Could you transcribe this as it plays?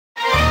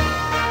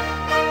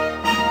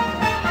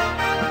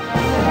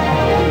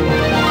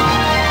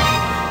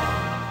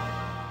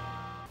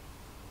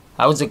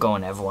How's it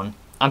going, everyone?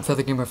 I'm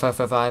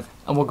FeatherGamer555,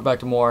 and welcome back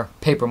to more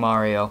Paper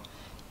Mario.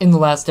 In the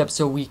last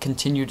episode, we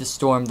continued to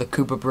storm the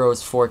Koopa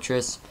Bros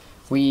fortress.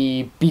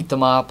 We beat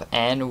them up,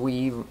 and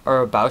we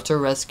are about to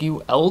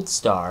rescue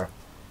Eldstar.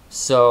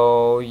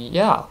 So,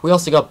 yeah. We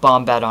also got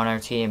Bombat on our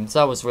team, so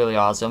that was really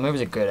awesome. It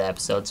was a good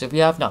episode, so if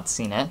you have not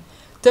seen it,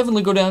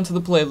 definitely go down to the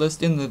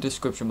playlist in the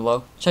description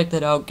below. Check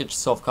that out, get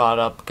yourself caught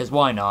up, because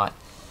why not?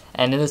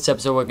 And in this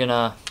episode, we're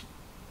gonna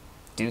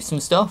do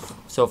some stuff.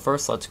 So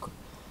first, let's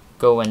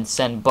go and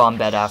send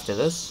Bombat after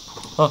this.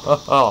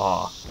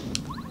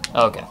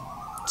 Okay,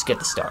 let's get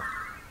the star.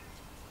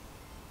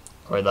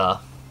 Or the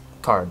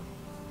card.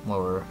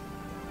 Or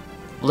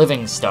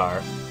living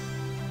star.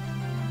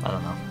 I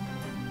don't know.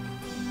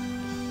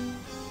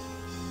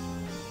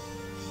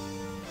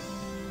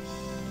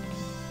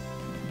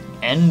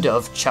 End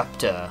of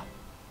chapter.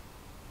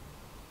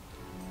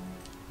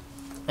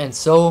 And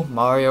so,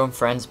 Mario and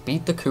friends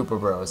beat the Koopa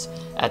Bros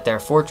at their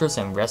fortress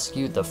and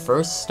rescued the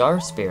first Star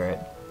Spirit.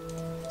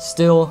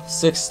 Still,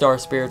 6 Star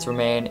Spirits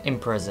remain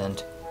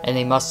imprisoned, and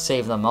they must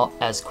save them all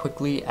as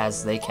quickly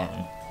as they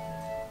can.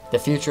 The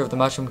future of the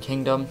Mushroom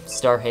Kingdom,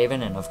 Star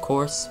Haven, and of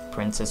course,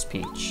 Princess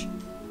Peach,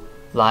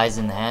 lies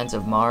in the hands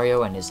of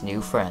Mario and his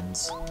new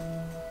friends.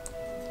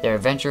 Their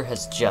adventure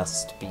has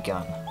just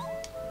begun.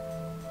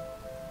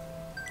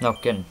 No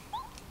kidding.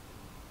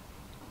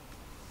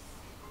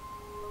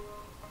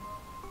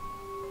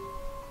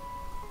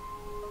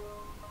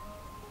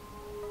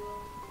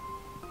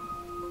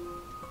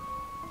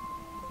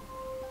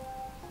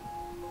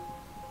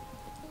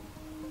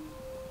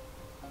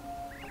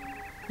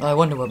 I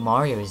wonder what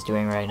Mario is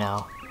doing right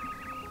now.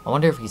 I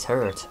wonder if he's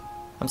hurt.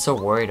 I'm so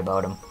worried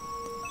about him.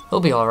 He'll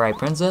be alright,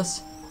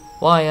 Princess.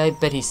 Why, I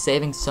bet he's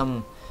saving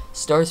some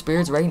Star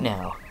Spirits right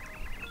now.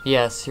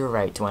 Yes, you're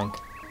right, Twink.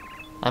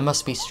 I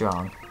must be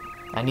strong.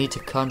 I need to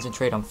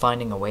concentrate on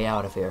finding a way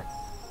out of here.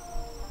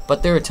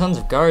 But there are tons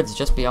of guards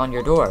just beyond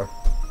your door,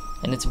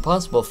 and it's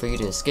impossible for you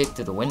to escape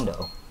through the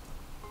window.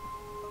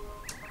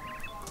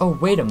 Oh,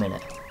 wait a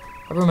minute.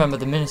 I remember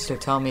the minister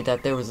telling me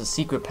that there was a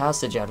secret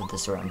passage out of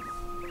this room.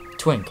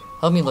 Twink,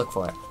 help me look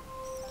for it.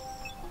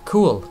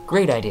 Cool,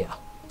 great idea.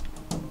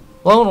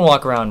 Well, I want to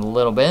walk around a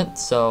little bit,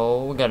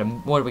 so we got a,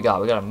 what do we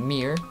got? We got a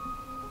mirror.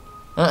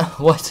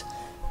 What?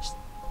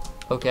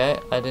 Okay,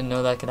 I didn't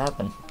know that could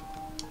happen.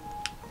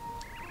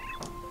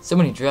 So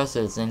many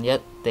dresses, and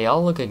yet they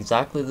all look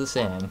exactly the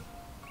same.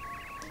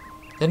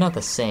 They're not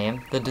the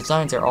same. The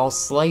designs are all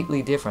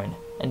slightly different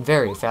and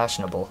very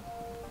fashionable.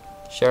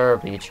 Sure,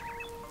 Peach.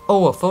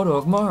 Oh, a photo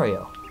of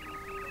Mario.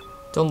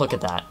 Don't look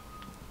at that.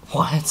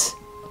 What?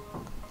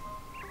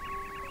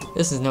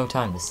 This is no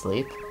time to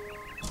sleep.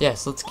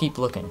 Yes, let's keep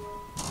looking.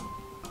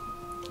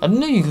 I didn't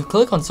know you could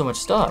click on so much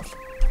stuff.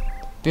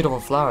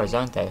 Beautiful flowers,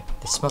 aren't they?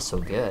 They smell so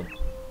good.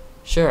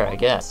 Sure, I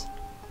guess.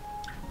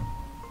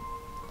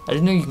 I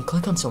didn't know you can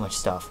click on so much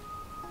stuff.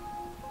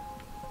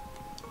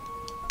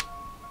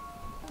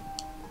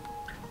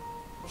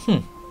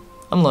 I'm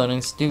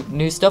learning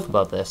new stuff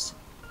about this.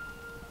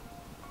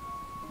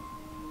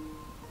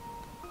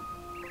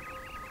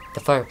 The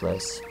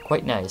fireplace.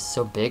 Quite nice.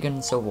 So big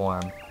and so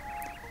warm.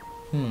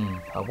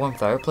 A warm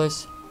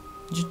fireplace?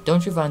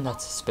 Don't you find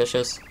that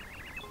suspicious? Do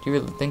you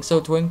really think so,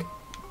 Twink?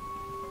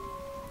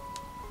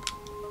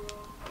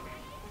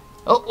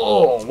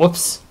 Oh,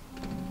 whoops.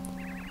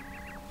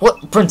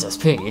 What? Princess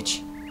Peach?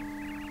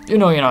 You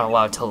know you're not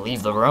allowed to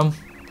leave the room.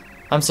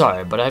 I'm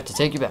sorry, but I have to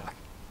take you back.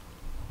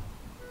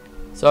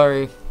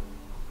 Sorry.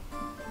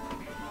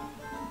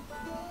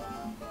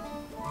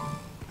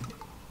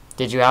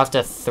 Did you have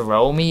to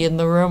throw me in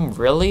the room?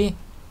 Really?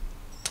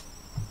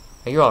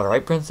 Are you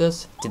alright,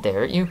 Princess? Did they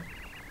hurt you?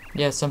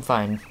 Yes, I'm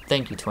fine.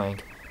 Thank you,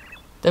 Twink.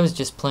 That was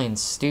just plain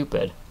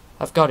stupid.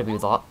 I've got to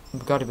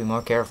be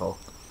more careful.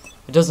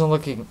 It doesn't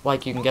look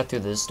like you can get through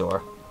this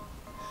door.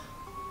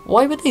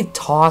 Why would they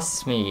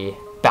toss me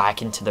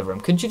back into the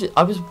room? Couldn't you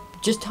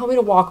just tell me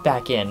to walk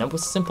back in. It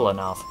was simple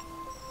enough.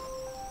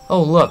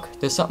 Oh, look.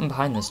 There's something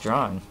behind this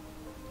drawing.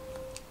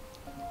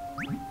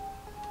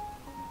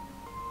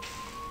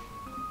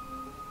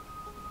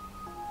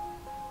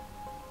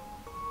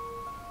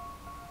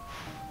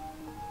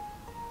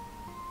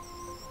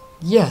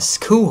 Yes,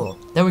 cool.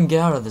 Now we can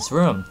get out of this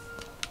room.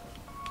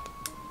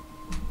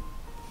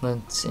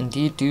 Let's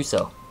indeed do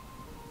so.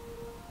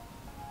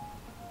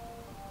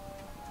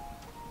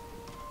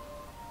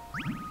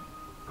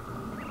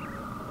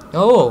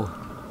 Oh.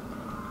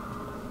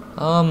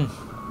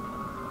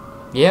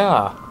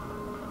 Yeah.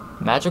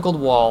 Magical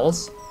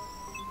walls.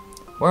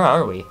 Where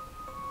are we?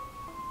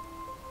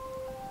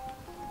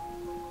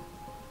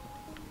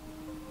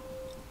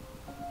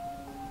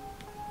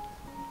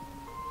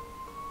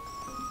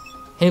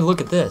 Hey,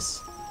 look at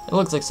this. It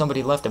looks like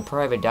somebody left a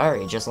private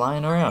diary just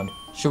lying around.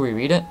 Should we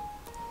read it?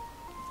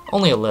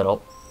 Only a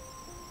little.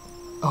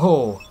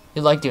 Oh,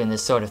 you like doing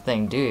this sort of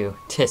thing, do you?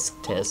 Tisk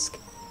tisk.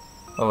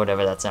 Or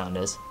whatever that sound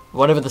is.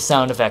 Whatever the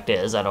sound effect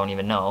is, I don't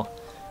even know.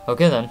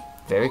 Okay then,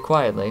 very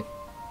quietly.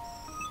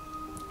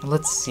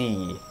 Let's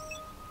see.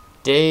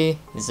 Day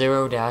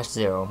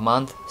 0-0,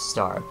 month,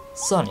 star,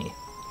 sunny.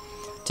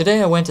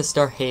 Today I went to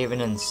Star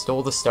Haven and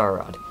stole the Star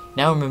Rod.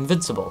 Now I'm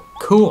invincible.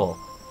 Cool!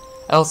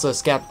 I also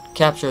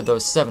captured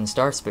those 7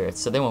 star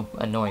spirits, so they won't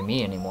annoy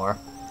me anymore.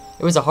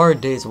 It was a hard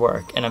day's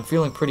work, and I'm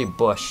feeling pretty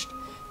bushed.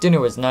 Dinner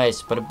was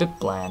nice, but a bit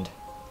bland.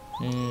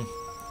 I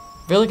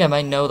feel like I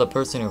might know the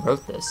person who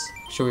wrote this.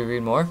 Should we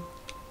read more?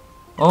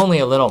 Only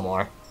a little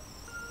more.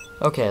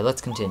 Okay,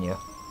 let's continue.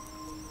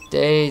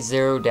 Day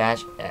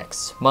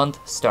 0-X.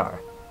 Month,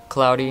 star.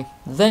 Cloudy,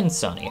 then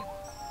sunny.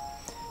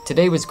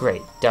 Today was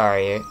great.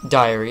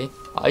 Diary.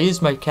 I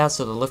used my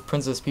castle to lift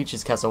Princess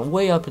Peach's castle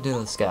way up into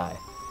the sky.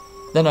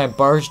 Then I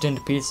barged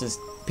into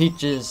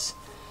Peach's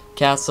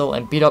castle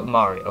and beat up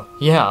Mario.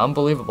 Yeah,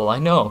 unbelievable, I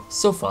know.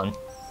 So fun.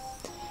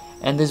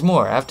 And there's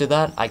more. After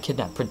that, I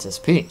kidnapped Princess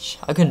Peach.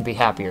 I couldn't be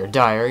happier.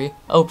 Diary.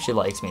 I hope she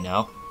likes me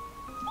now.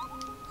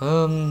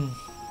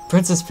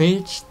 Princess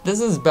Peach? This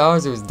is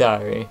Bowser's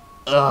diary.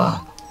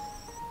 Ugh.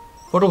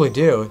 What'll we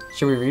do?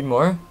 Should we read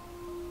more?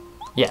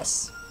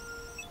 Yes.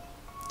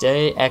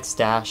 Day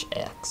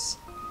X-X.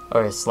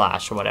 Or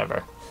slash,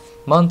 whatever.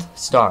 Month,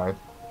 star,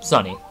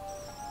 sunny.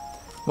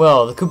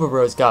 Well, the Koopa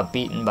Bros got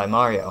beaten by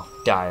Mario.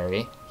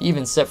 Diary. He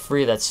even set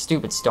free that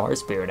stupid star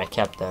spirit I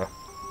kept there.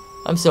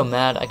 I'm so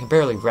mad I can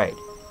barely write.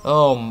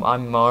 Oh,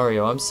 I'm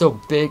Mario. I'm so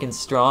big and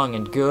strong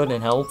and good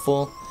and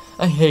helpful.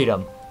 I hate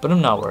him, but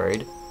I'm not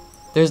worried.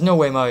 There's no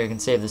way Mario can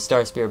save the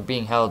star spirit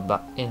being held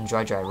in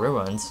Dry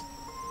Ruins.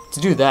 To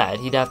do that,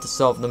 he'd have to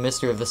solve the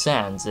mystery of the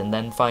sands and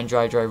then find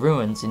Dry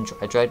Ruins in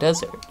Dry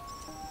Desert.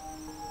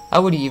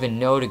 How would he even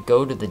know to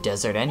go to the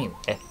desert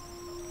anyway?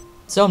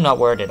 So I'm not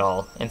worried at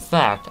all. In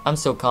fact, I'm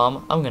so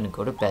calm, I'm gonna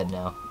go to bed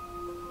now.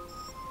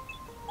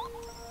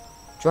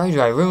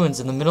 Dry Ruins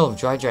in the middle of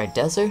Dry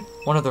Desert?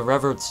 One of the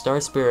revered star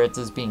spirits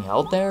is being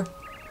held there?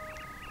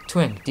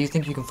 Twink, do you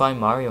think you can find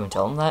Mario and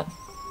tell him that?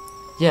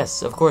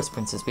 Yes, of course,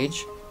 Princess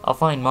Peach. I'll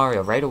find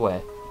Mario right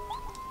away.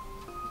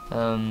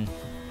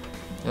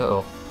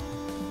 Uh-oh.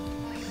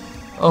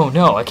 Oh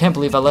no, I can't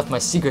believe I left my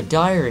secret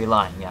diary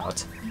lying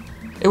out.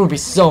 It would be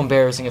so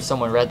embarrassing if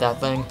someone read that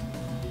thing.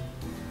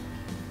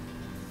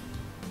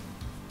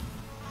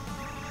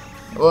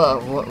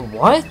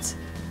 What?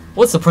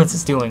 What's the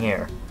princess doing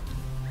here?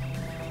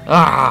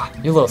 Ah,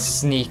 you little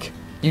sneak.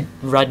 You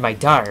read my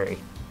diary.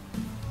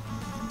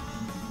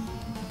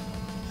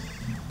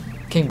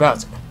 King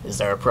Bowser, is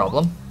there a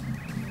problem?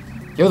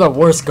 You're the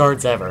worst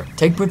guards ever.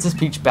 Take Princess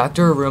Peach back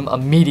to her room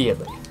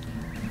immediately.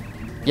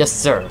 Yes,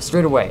 sir.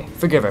 Straight away.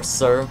 Forgive us,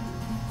 sir.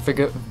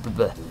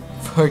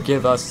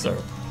 Forgive us, sir.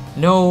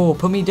 No,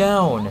 put me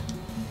down.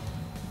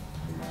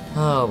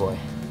 Oh, boy.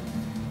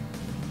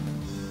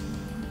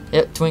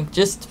 Yep, Twink,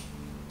 just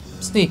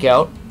sneak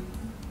out.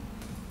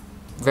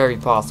 Very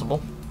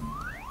possible.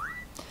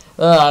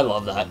 I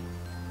love that.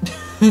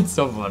 It's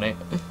so funny.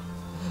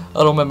 I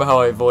don't remember how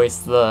I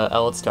voiced the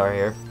Eldstar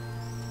here.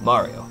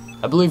 Mario,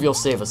 I believe you'll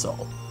save us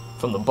all.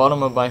 From the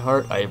bottom of my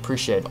heart, I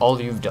appreciate all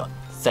you've done.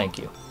 Thank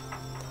you.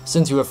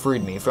 Since you have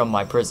freed me from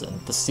my prison,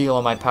 the seal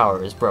of my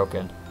power is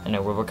broken, and I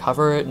will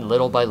recover it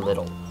little by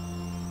little.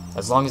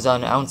 As long as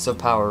an ounce of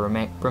power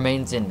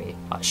remains in me,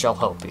 I shall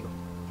help you.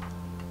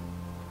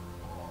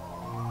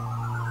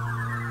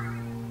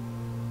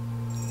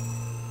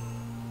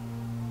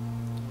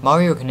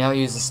 Mario can now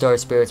use the Star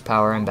Spirit's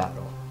power in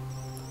battle.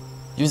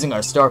 Using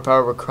our star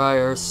power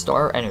requires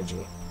star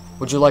energy.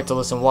 Would you like to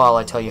listen while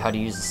I tell you how to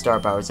use the star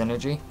power's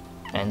energy?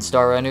 And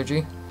star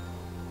energy?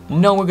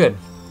 No, we're good.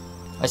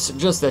 I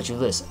suggest that you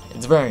listen.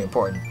 It's very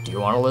important. Do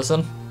you want to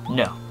listen?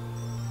 No.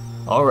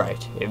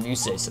 Alright, if you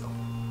say so.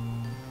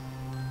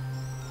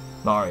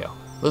 Mario,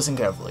 listen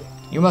carefully.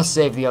 You must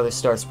save the other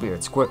star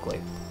spirits quickly.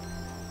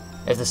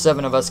 If the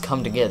 7 of us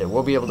come together,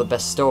 we'll be able to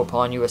bestow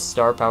upon you a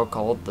star power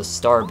called the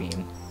Star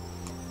Beam.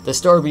 The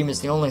Star Beam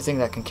is the only thing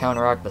that can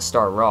counteract the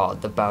Star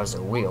Rod that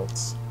Bowser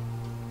wields.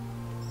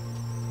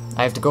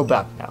 I have to go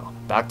back now,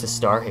 back to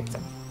Star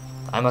Haven.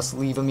 I must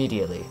leave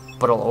immediately,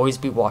 but I'll always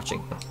be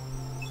watching you.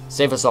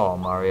 Save us all,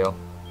 Mario.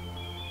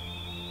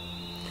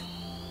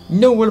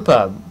 No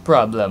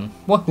problem.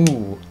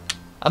 Wahoo!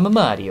 I'm a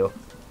Mario.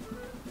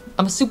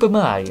 I'm a Super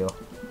Mario.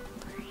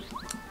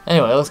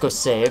 Anyway, let's go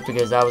save,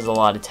 because that was a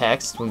lot of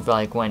text. We've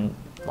went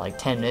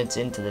 10 minutes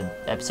into the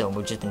episode and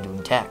we've just been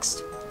doing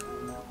text.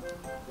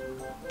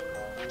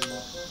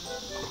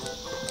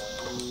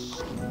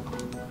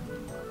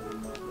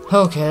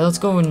 Okay, let's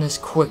go in this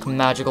quick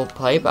magical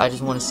pipe. I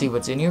just want to see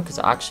what's in here, because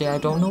actually I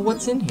don't know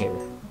what's in here.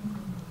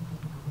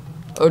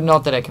 Oh,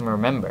 not that I can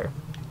remember.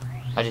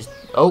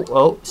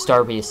 Oh,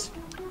 star piece.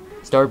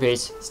 Star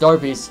piece. Star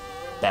piece.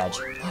 Badge.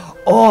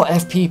 Oh,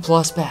 FP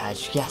plus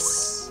badge.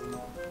 Yes.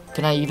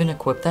 Can I even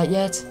equip that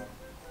yet?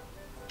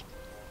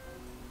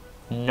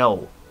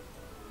 No.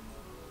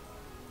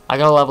 I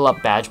gotta level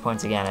up badge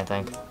points again, I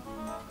think.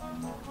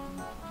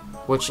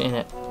 Which in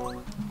it?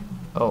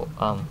 Oh,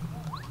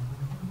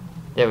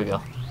 there we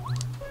go.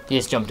 He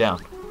just jumped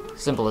down.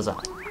 Simple as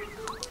that.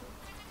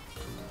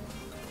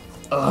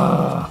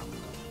 Ugh.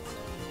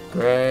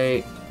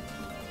 Great.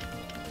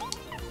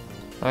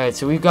 Alright,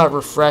 so we've got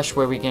Refresh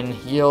where we can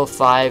heal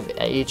 5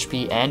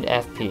 HP and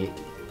FP.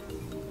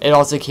 It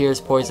also cures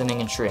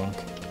poisoning and shrink.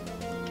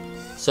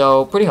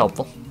 So, pretty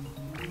helpful.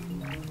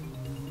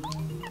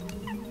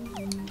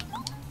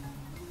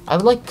 I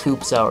would like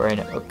Coops out right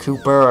now. Or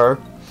Cooper.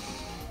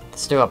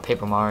 Still got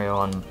Paper Mario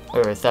on,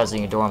 or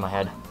Thousand Door on my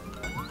head.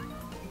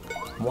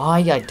 Why,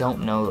 I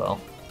don't know though.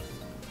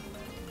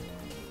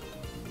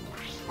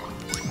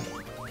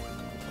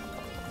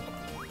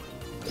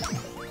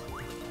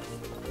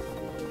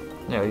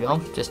 There we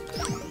go. Just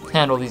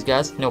handle these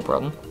guys, no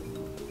problem.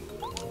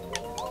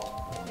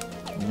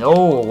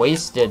 No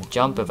wasted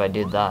jump if I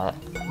did that.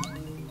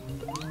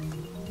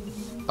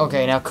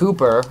 Okay, now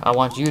Cooper, I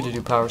want you to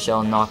do Power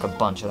Shell and knock a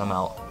bunch of them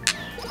out.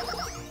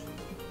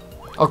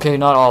 Okay,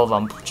 not all of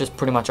them, just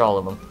pretty much all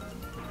of them.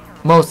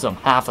 Most of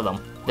them, half of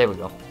them. There we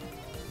go.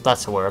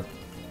 That's the word.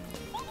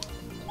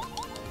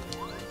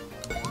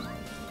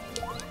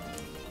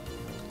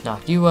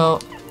 Knock you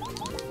out.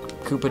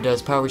 Koopa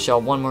does Power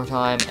Shell one more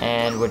time,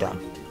 and we're done.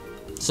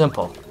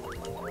 Simple.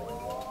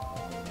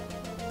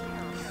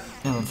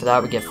 And for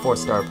that, we get 4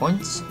 star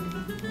points.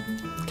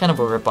 Kind of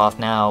a rip-off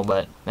now,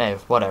 but hey,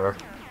 whatever.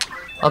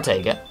 I'll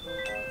take it.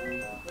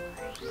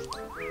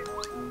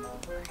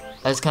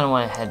 I just kind of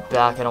want to head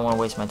back. I don't want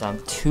to waste my time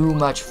too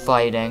much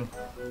fighting.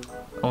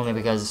 Only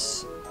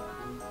because...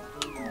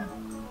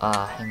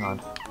 hang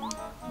on.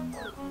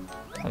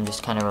 I'm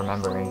just kind of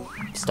remembering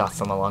stuff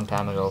from a long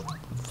time ago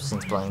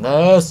since playing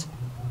this.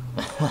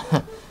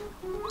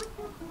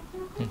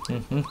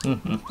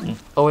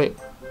 Oh wait,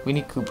 we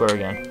need Cooper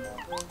again.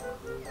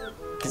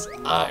 Because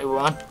I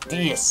want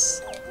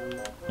this.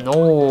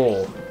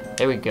 No.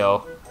 There we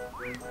go.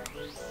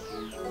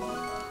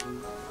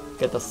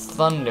 Get the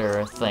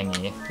thunder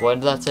thingy. What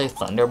did that say?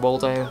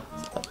 Thunderbolt?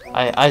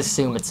 I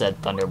assume it said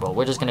Thunderbolt.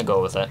 We're just gonna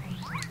go with it.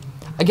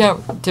 I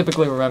can't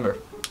typically remember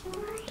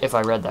if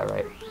I read that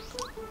right.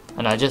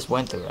 And I just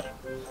went through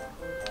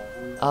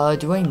it.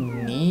 Do I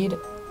need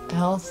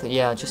health?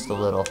 Yeah, just a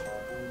little.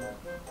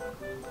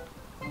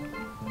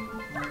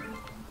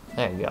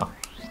 There you go.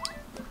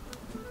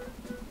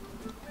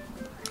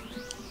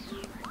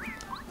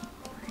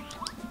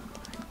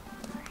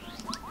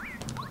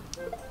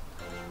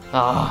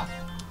 Ah.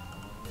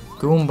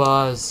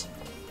 Goombas.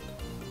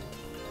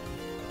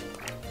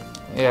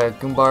 Yeah,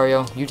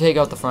 Goombario, you take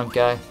out the front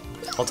guy.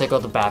 I'll take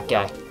out the back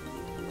guy.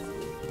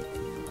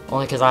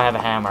 Only because I have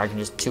a hammer, I can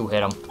just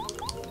 2-hit him.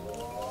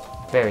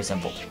 Very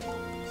simple.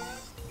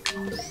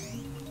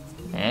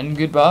 And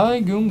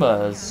goodbye,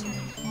 Goombas.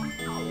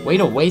 Way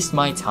to waste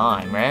my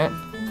time, right?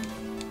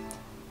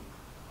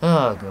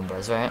 Oh,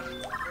 Goombas, right?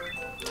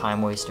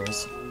 Time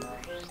wasters.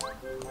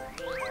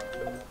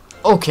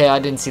 Okay, I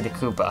didn't see the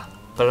Koopa,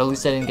 but at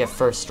least I didn't get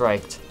first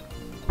striked.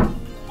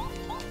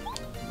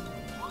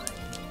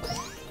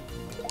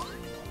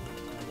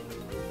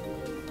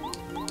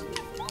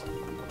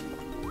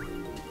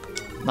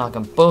 Knock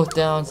them both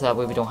down, so that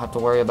way we don't have to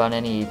worry about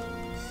any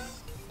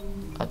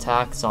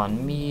attacks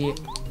on me.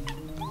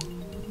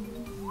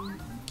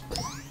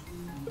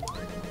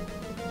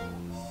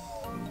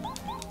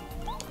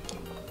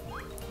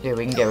 Yeah,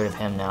 we can get rid of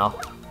him now.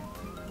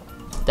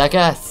 That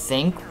guy, I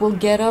think, will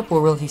get up,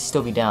 or will he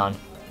still be down?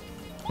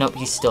 Nope,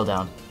 he's still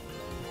down.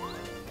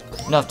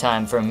 Enough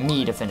time for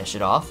me to finish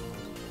it off.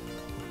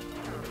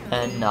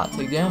 And not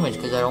take damage,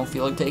 because I don't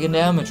feel like taking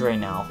damage right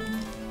now.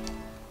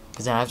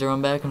 Because I have to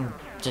run back and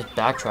just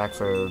backtrack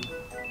for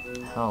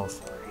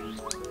health.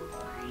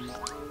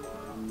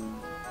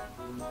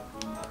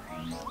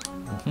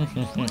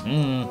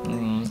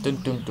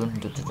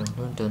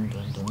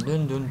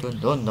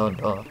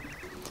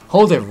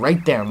 Hold it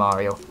right there,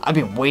 Mario. I've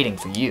been waiting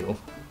for you.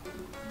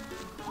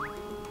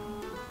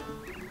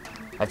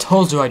 I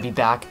told you I'd be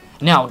back.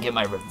 Now I'll get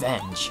my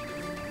revenge.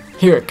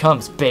 Here it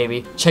comes,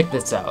 baby. Check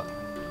this out.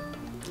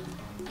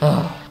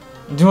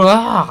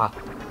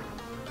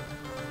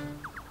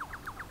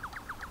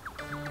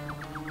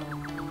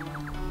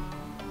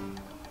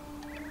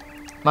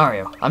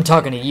 Mario, I'm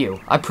talking to you.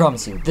 I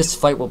promise you, this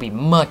fight will be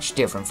much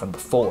different from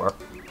before.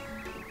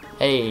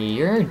 Hey,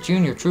 you're a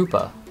junior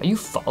trooper. Are you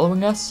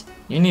following us?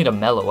 You need to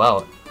mellow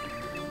out.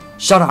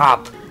 Shut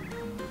up!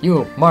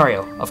 You,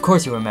 Mario, of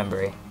course you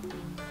remember me.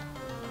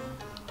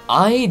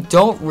 I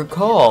don't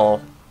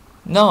recall.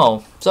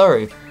 No,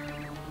 sorry.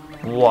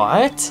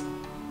 What?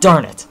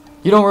 Darn it.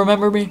 You don't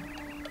remember me?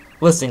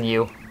 Listen,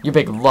 you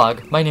big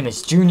lug. My name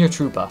is Junior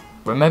Trooper.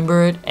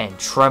 Remember it and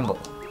tremble.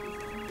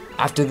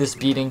 After this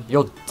beating,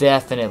 you'll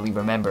definitely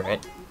remember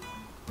it.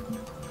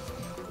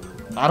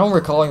 I don't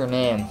recall your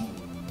name.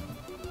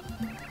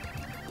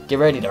 Get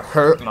ready to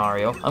hurt,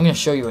 Mario. I'm gonna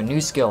show you a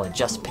new skill I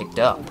just picked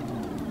up.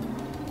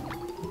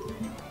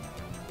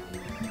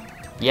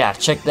 Yeah,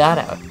 check that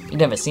out. You've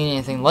never seen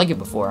anything like it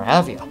before,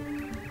 have you?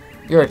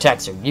 Your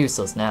attacks are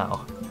useless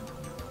now.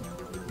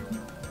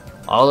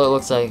 All it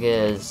looks like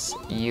is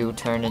you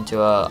turned into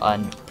a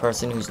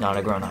person who's not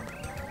a grown-up.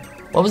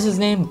 What was his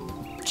name?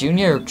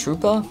 Junior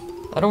Troopa?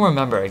 I don't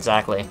remember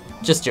exactly.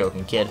 Just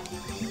joking, kid.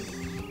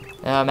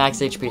 Max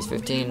HP is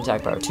 15,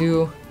 attack power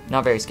 2.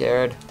 Not very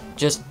scared.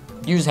 Just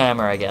use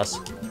hammer, I guess.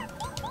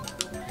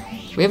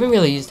 We haven't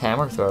really used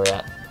hammer throw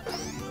yet.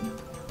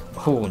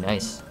 Oh,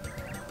 nice.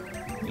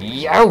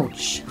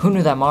 Youch! Who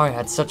knew that Mario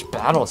had such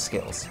battle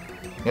skills?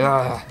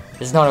 Ugh,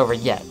 it's not over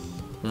yet,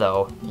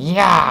 though.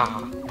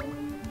 Yeah!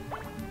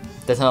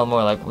 That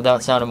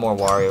sounded more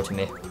Wario to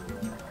me.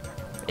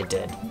 It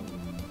did.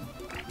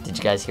 Did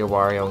you guys hear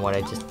Wario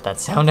and that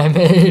sound I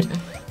made?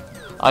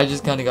 I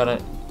just kinda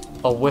got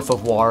a whiff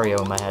of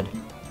Wario in my head.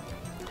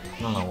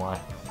 I don't know why.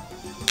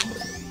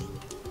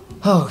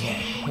 Okay,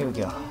 here we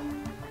go.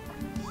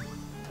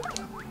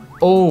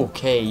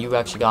 Okay, you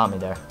actually got me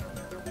there.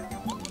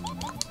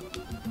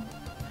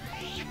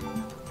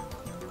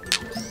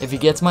 If he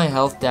gets my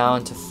health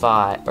down to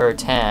 5 or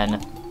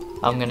 10,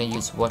 I'm gonna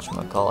use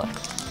whatchamacallit.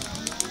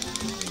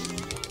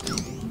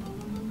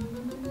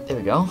 There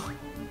we go.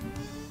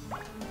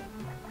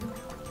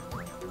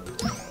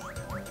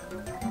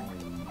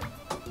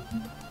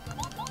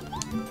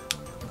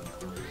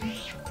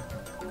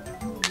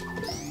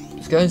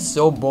 This guy's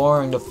so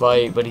boring to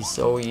fight, but he's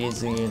so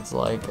easy. It's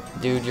like,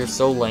 dude, you're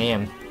so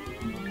lame.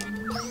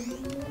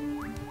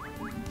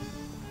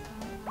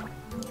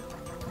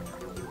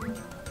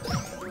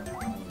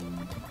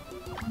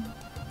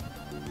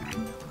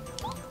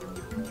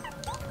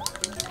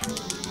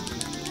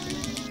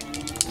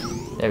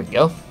 There we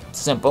go.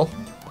 Simple.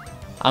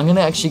 I'm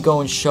gonna actually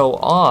go and show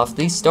off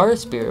the Star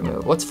Spirit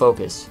move. What's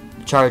focus?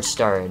 Charge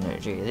star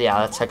energy. Yeah,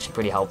 that's actually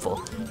pretty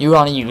helpful. You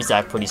want to use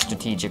that pretty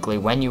strategically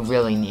when you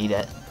really need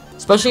it.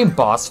 Especially in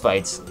boss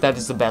fights. That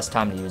is the best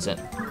time to use it.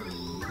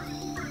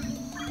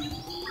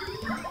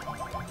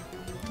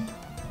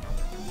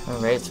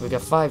 Alright, so we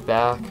got 5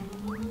 back.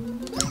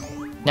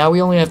 Now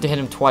we only have to hit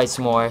him twice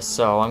more,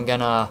 so I'm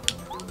gonna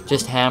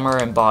just hammer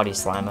and body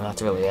slam, and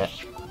that's really it.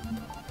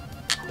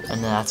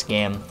 And then that's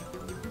game.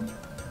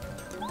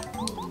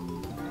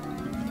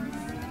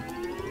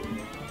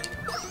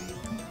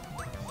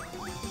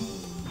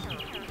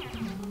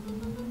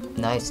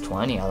 Nice,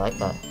 20, I like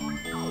that.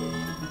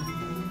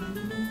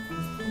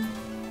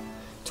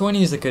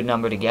 20 is a good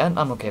number to get,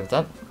 I'm okay with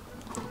that.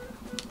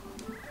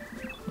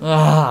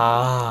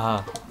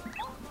 Ah.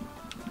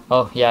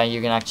 Oh, yeah,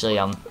 you can actually,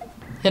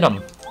 hit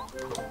him.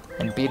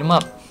 And beat him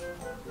up.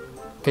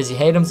 Because you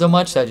hate him so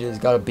much that you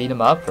just gotta beat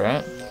him up,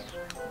 right?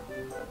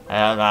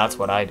 That's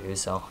what I do,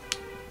 so.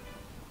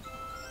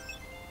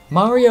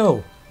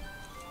 Mario!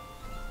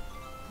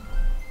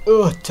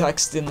 Ugh,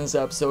 text in this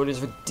episode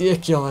is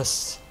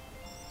ridiculous.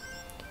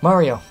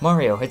 Mario,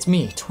 it's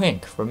me,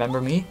 Twink. Remember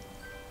me?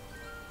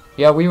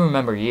 Yeah, we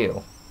remember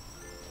you.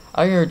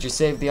 I heard you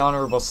saved the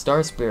Honorable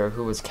Star Spirit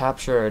who was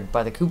captured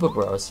by the Koopa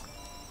Bros.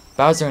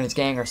 Bowser and his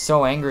gang are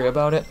so angry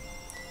about it.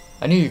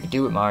 I knew you could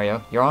do it,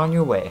 Mario. You're on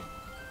your way.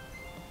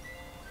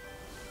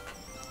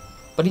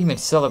 But even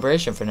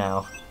celebration for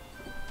now.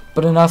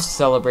 But enough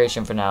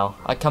celebration for now.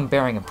 I come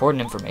bearing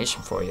important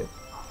information for you.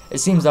 It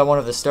seems that one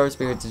of the Star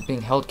Spirits is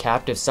being held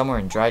captive somewhere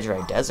in Dry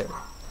Desert.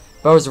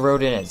 Bowser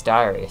wrote in his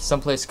diary,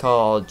 someplace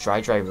called Dry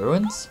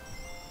Ruins?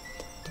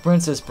 The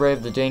princess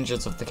braved the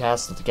dangers of the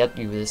castle to get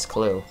you this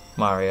clue,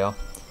 Mario.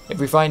 If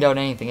we find out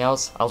anything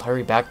else, I'll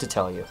hurry back to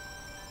tell you.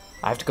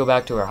 I have to go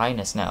back to Her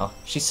Highness now.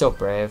 She's so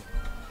brave.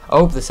 I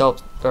hope this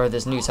helps, or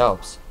this news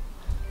helps.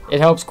 It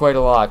helps quite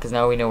a lot, because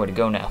now we know where to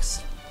go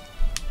next.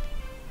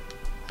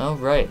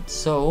 Alright,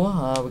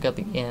 so, we got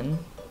the inn.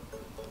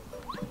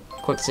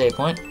 Quick save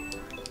point.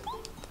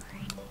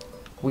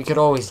 We could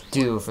always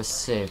do for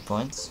save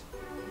points.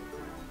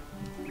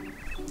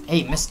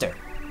 Hey, mister.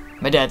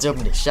 My dad's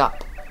opened his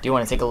shop. Do you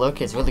want to take a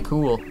look? It's really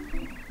cool.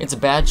 It's a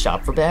badge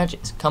shop for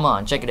badges. Come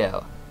on, check it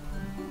out.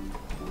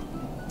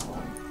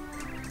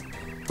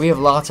 We have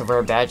lots of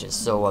rare badges,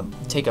 so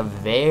take a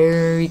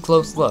very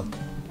close look.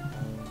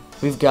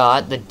 We've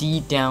got the D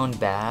down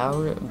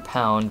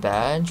pound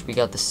badge. We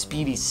got the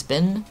speedy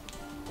spin.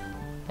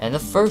 And the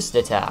first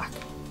attack.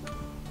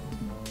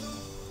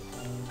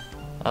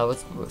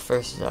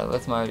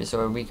 With Mario, so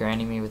a weaker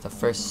enemy with the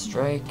first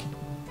strike.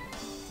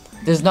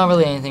 There's not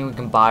really anything we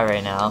can buy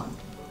right now.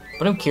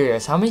 But I'm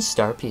curious, how many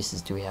star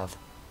pieces do we have?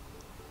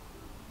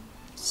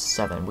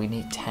 7. We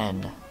need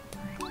 10.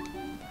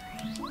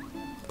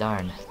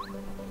 Darn.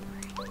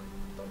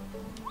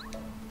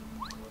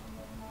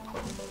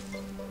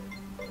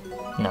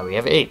 No, we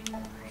have 8.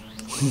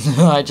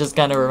 I just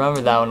kind of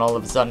remembered that one all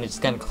of a sudden. It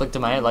just kind of clicked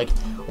in my head. Like,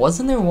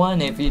 wasn't there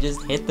one if you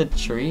just hit the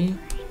tree?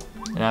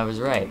 And I was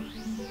right.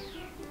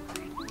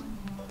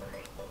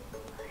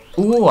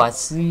 Ooh, I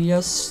see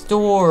a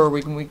store.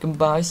 We can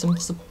buy some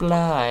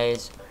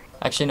supplies.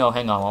 Actually, no,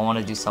 hang on. I want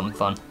to do something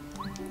fun.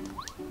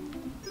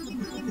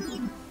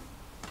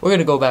 We're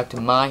gonna go back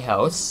to my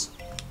house.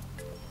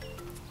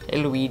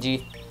 Hey,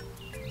 Luigi.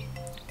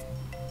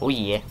 Oh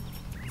yeah.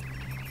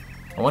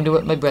 I wonder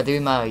what my brother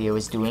Mario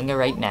is doing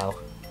right now.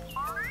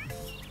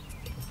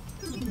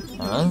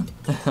 Huh?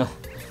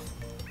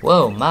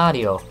 Whoa,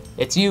 Mario.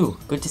 It's you.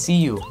 Good to see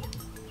you.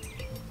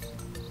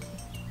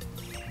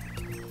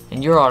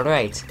 And you're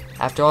alright.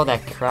 After all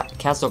that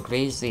castle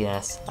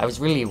craziness, I was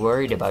really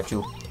worried about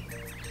you.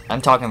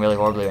 I'm talking really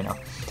horribly right now.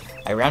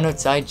 I ran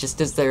outside just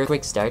as the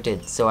earthquake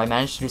started, so I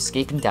managed to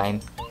escape in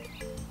time.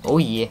 Oh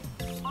yeah.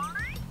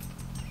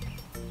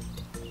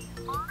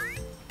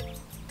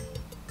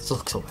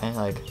 just looks away,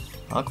 like,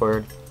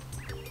 awkward.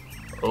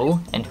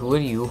 Oh, and who are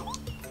you?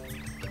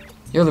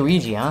 You're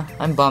Luigi, huh?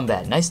 I'm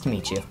Bombat. Nice to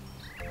meet you.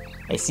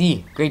 I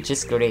see. Great,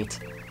 just great.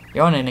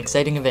 You're on an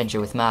exciting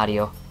adventure with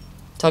Mario.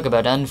 Talk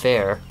about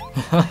unfair.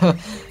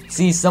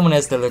 See, someone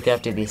has to look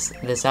after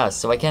this house,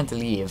 so I can't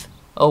leave.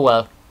 Oh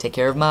well, take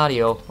care of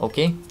Mario,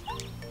 okay?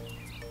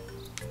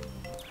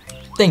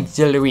 Thanks,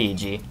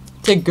 Luigi.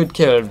 Take good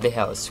care of the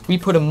house. We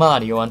put a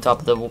Mario on top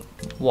of the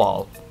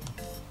wall.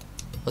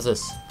 What's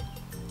this?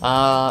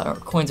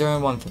 Coins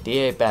earned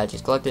 158,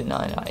 badges collected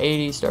 9 out of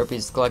 80, star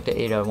pieces collected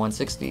 8 out of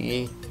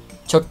 160.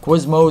 Chuck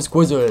Quizmo's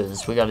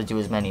quizzes. We gotta do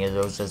as many of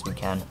those as we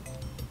can.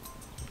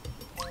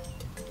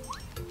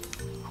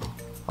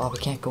 Oh, we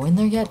can't go in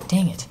there yet?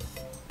 Dang it.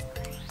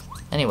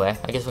 Anyway,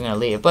 I guess we're gonna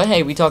leave. But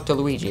hey, we talked to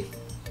Luigi.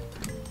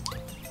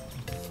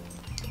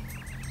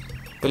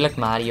 Good luck,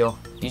 Mario.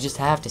 You just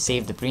have to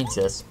save the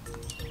princess.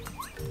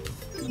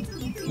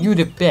 You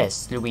the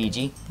best,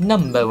 Luigi.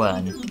 Number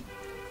 1.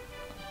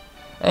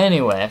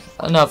 Anyway,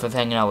 enough of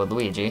hanging out with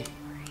Luigi.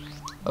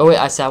 Oh wait,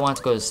 I said I wanted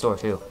to go to the store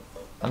too.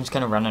 I'm just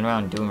kind of running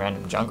around doing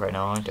random junk right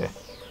now, aren't I?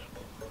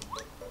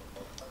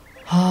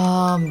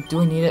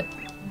 Do I need it?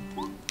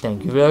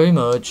 Thank you very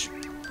much.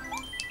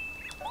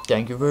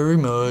 Thank you very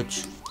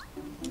much.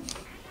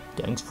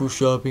 Thanks for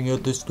shopping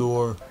at the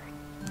store.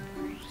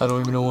 I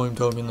don't even know why I'm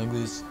talking like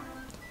this.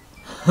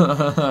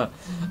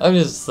 I'm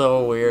just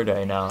so weird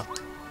right now.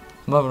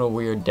 I'm having a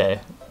weird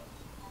day.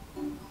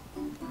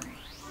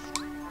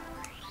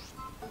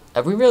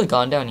 Have we really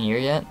gone down here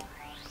yet?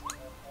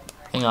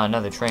 Hang on,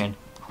 another train.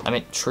 I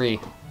meant tree.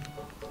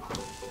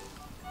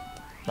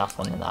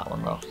 Nothing in that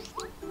one though.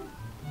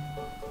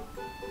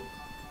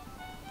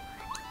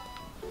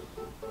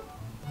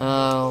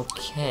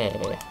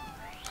 Okay.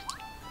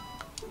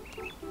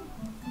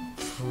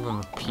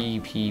 P.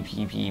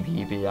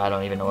 I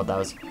don't even know what that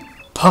was.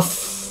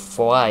 Puff!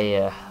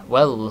 Why,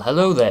 well,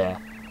 hello there.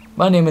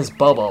 My name is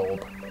Bubble.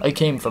 I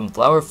came from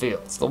Flower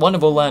Fields, the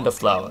wonderful land of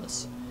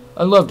flowers.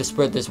 I love to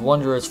spread this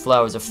wondrous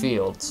flowers of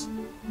fields.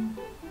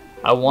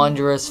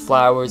 Wondrous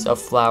flowers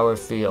of flower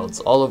fields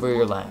all over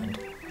your land.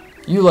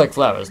 You like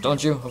flowers,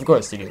 don't you? Of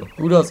course you do.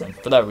 Who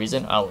doesn't? For that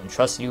reason, I'll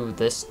entrust you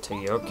this to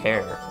your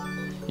care.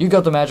 You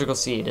got the magical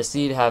seed. A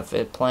seed have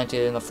it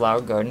planted in the flower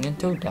garden in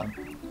Toadtown.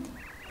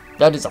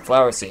 That is a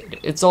flower seed.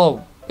 It's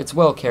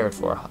well cared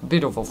for. A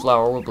beautiful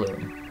flower will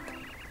bloom.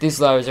 These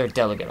flowers are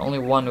delicate. Only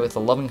one with a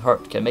loving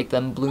heart can make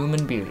them bloom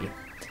in beauty.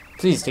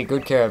 Please take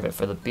good care of it,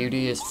 for the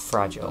beauty is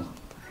fragile.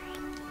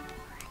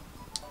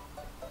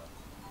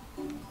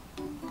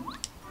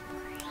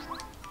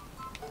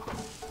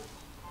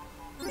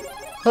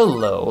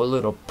 Hello, a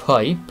little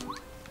pipe.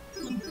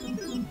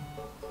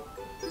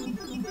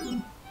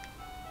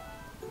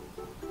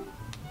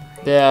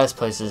 Yeah, this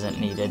place isn't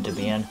needed to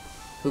be in.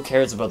 Who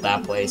cares about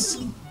that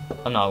place?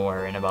 I'm not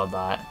worrying about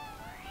that.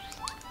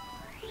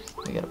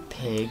 We got a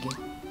pig.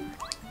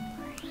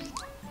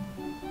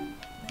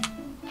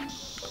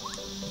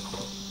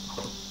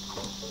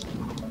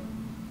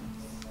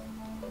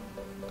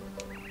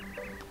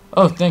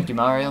 Oh, thank you,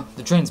 Mario.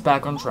 The train's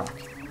back on track.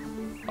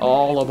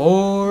 All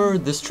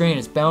aboard! This train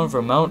is bound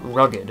for Mount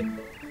Rugged.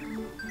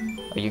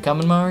 Are you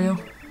coming, Mario?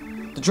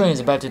 The train is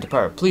about to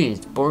depart. Please,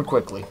 board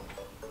quickly.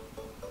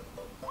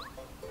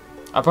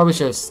 I probably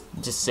should have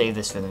just saved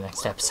this for the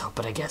next episode,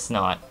 but I guess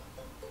not.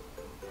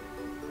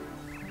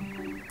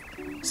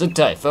 Sit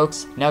tight,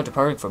 folks. Now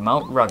departing for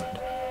Mount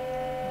Rugged.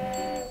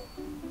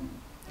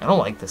 I don't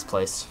like this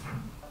place.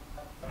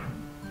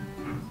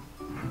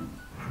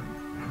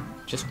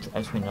 Just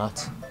drives me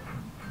nuts.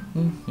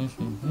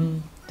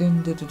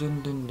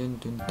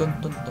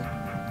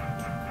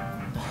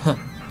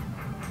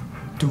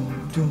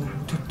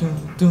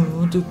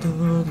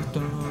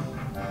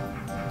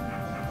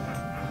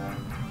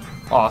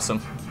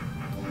 Awesome.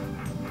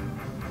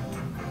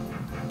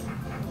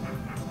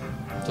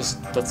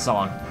 Just that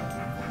song.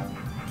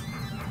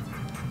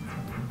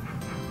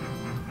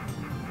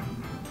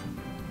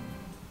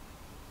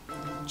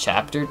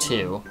 Chapter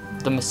 2: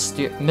 The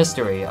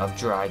Mystery of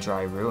Dry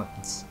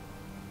Ruins.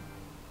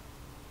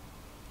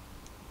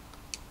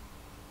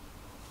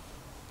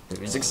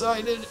 Who's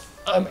excited?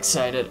 I'm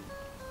excited.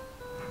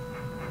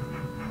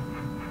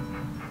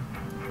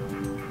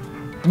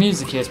 The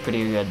music here is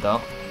pretty good,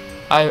 though.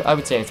 I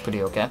would say it's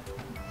pretty okay.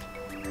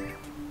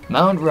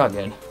 Mount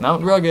Rugged.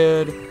 Mount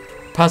Rugged!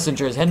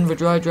 Passengers heading for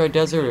Dry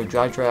Desert or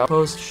Dry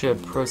Outpost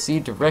should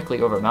proceed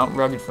directly over Mount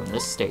Rugged from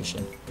this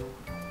station.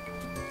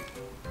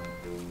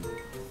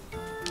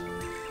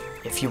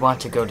 If you want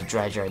to go to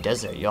Dry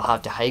Desert, you'll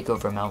have to hike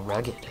over Mount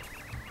Rugged.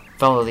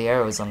 Follow the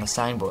arrows on the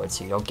signboard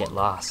so you don't get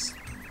lost.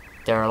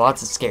 There are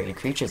lots of scary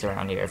creatures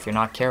around here. If you're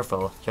not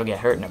careful, you'll get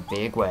hurt in a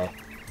big way.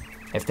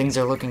 If things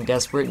are looking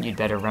desperate, you'd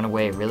better run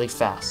away really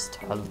fast.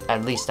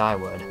 At least I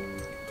would.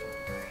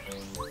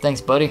 Thanks,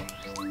 buddy.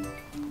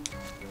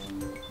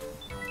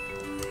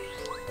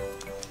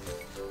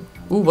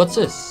 Ooh, what's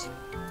this?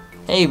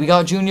 Hey, we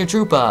got Junior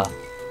Troopa!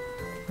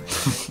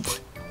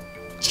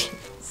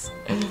 Jeez.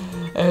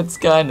 It's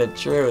kinda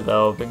true,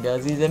 though,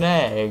 because he's an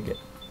egg.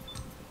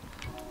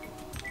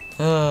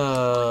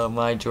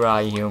 My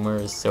dry humor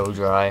is so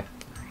dry.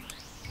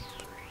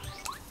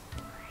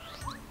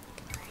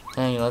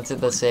 Anyway, let's hit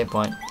the save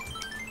point.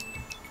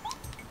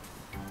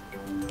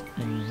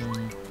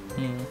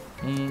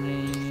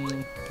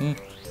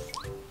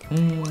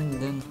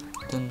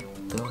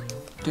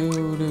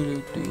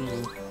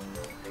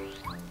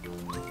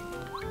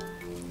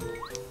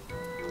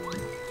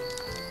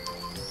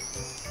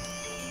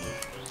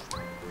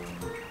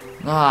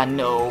 Ah,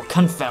 no,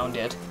 confound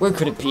it. Where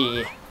could it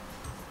be?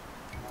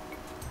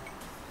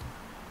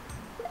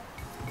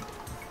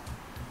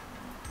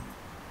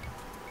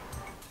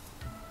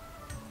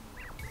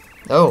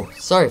 Oh,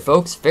 sorry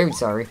folks, very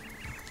sorry.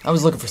 I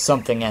was looking for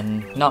something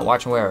and not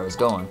watching where I was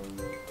going.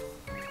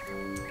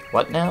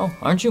 What now?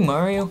 Aren't you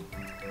Mario?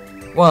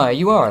 Why,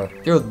 you are.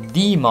 You're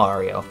the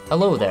Mario.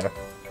 Hello there.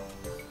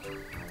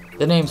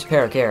 The name's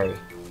Paracari.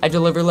 I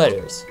deliver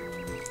letters.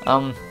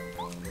 I'm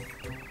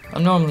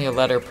normally a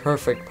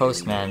letter-perfect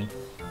postman,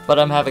 but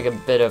I'm having a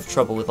bit of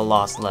trouble with a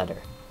lost letter.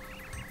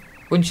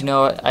 Wouldn't you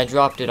know it, I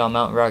dropped it on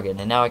Mount Rugged,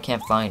 and now I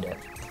can't find it.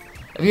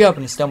 If you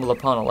happen to stumble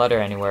upon a letter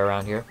anywhere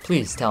around here,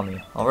 please tell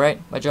me, alright?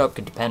 My job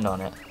could depend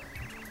on it.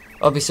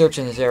 I'll be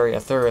searching this area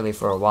thoroughly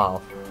for a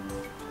while.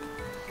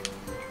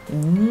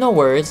 No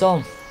worries,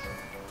 I'll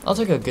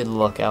take a good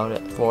look out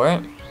for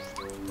it.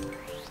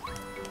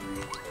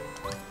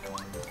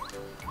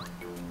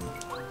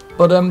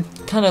 But I'm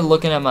kind of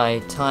looking at my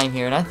time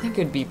here, and I think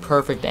it'd be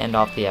perfect to end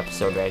off the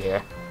episode right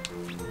here.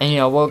 And you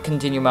know, we'll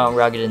continue Mount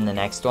Rugged in the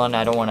next one.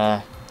 I don't want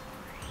to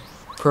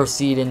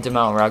proceed into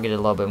Mount Rugged a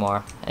little bit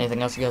more.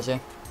 Anything else you guys say?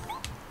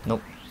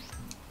 Nope.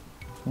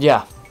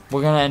 Yeah,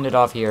 we're gonna end it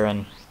off here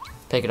and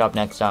pick it up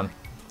next time.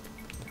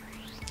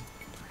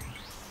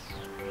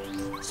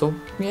 So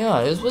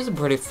yeah, this was a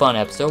pretty fun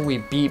episode. We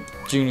beat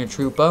Junior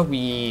Troopa,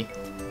 we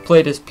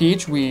played as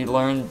Peach, we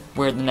learned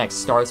where the next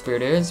Star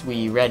Spirit is,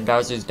 we read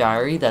Bowser's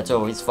Diary, that's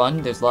always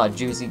fun. There's a lot of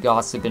juicy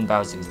gossip in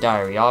Bowser's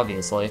Diary,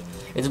 obviously.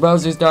 It's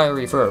Bowser's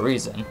Diary for a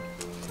reason.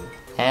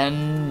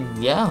 And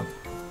yeah,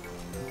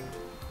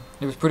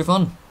 it was pretty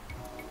fun.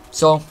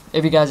 So,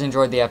 if you guys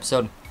enjoyed the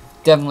episode,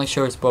 definitely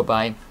show your support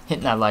by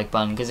hitting that like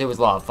button, because it was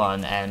a lot of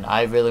fun, and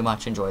I really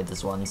much enjoyed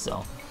this one,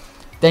 so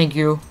thank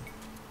you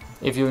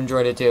if you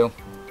enjoyed it too,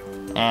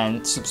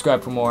 and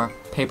subscribe for more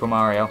Paper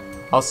Mario.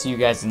 I'll see you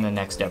guys in the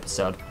next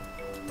episode.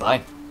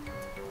 Bye.